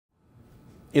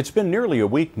It's been nearly a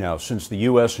week now since the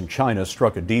U.S. and China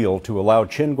struck a deal to allow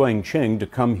Chen Guangcheng to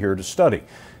come here to study.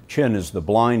 Chen is the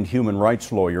blind human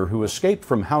rights lawyer who escaped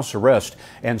from house arrest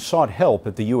and sought help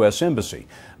at the U.S. Embassy.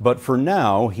 But for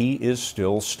now, he is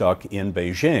still stuck in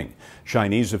Beijing.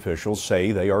 Chinese officials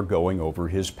say they are going over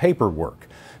his paperwork.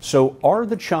 So are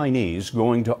the Chinese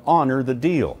going to honor the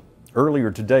deal?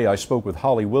 Earlier today, I spoke with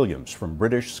Holly Williams from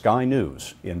British Sky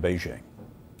News in Beijing.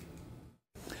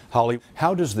 Holly,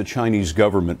 how does the Chinese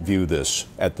government view this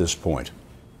at this point?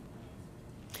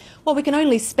 Well, we can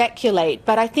only speculate,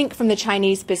 but I think from the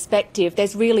Chinese perspective,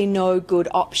 there's really no good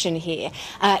option here.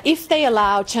 If they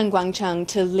allow Chen Guangcheng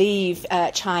to leave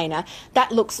China,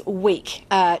 that looks weak.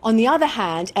 On the other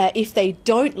hand, if they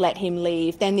don't let him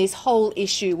leave, then this whole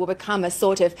issue will become a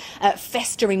sort of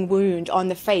festering wound on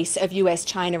the face of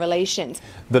U.S.-China relations.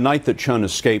 The night that Chen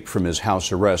escaped from his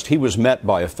house arrest, he was met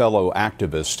by a fellow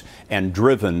activist and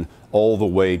driven all the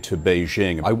way to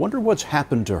Beijing. I wonder what's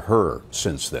happened to her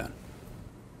since then.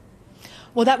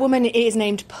 Well, that woman is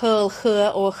named Pearl He,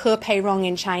 or He Peirong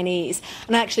in Chinese,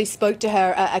 and I actually spoke to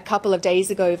her a couple of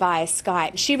days ago via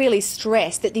Skype. She really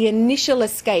stressed that the initial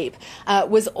escape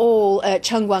was all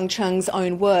Chen Guangcheng's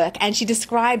own work, and she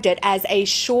described it as a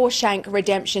Shawshank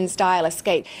Redemption-style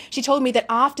escape. She told me that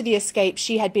after the escape,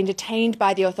 she had been detained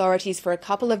by the authorities for a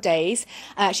couple of days.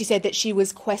 She said that she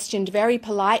was questioned very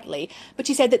politely, but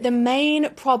she said that the main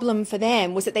problem for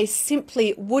them was that they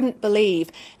simply wouldn't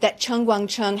believe that Chen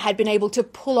Guangcheng had been able to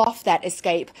pull off that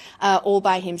escape all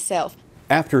by himself.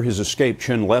 After his escape,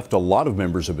 Chen left a lot of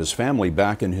members of his family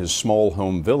back in his small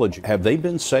home village. Have they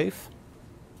been safe?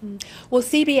 Well,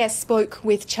 CBS spoke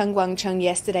with Chen Guangcheng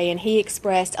yesterday, and he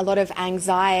expressed a lot of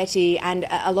anxiety and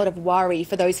a lot of worry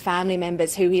for those family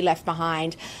members who he left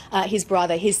behind, his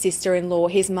brother, his sister-in-law,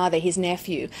 his mother, his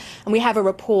nephew. And we have a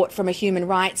report from a human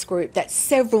rights group that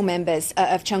several members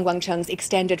of Chen Guangcheng's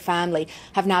extended family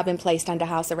have now been placed under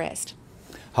house arrest.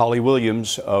 Holly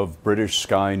Williams of British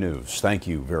Sky News, thank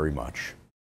you very much.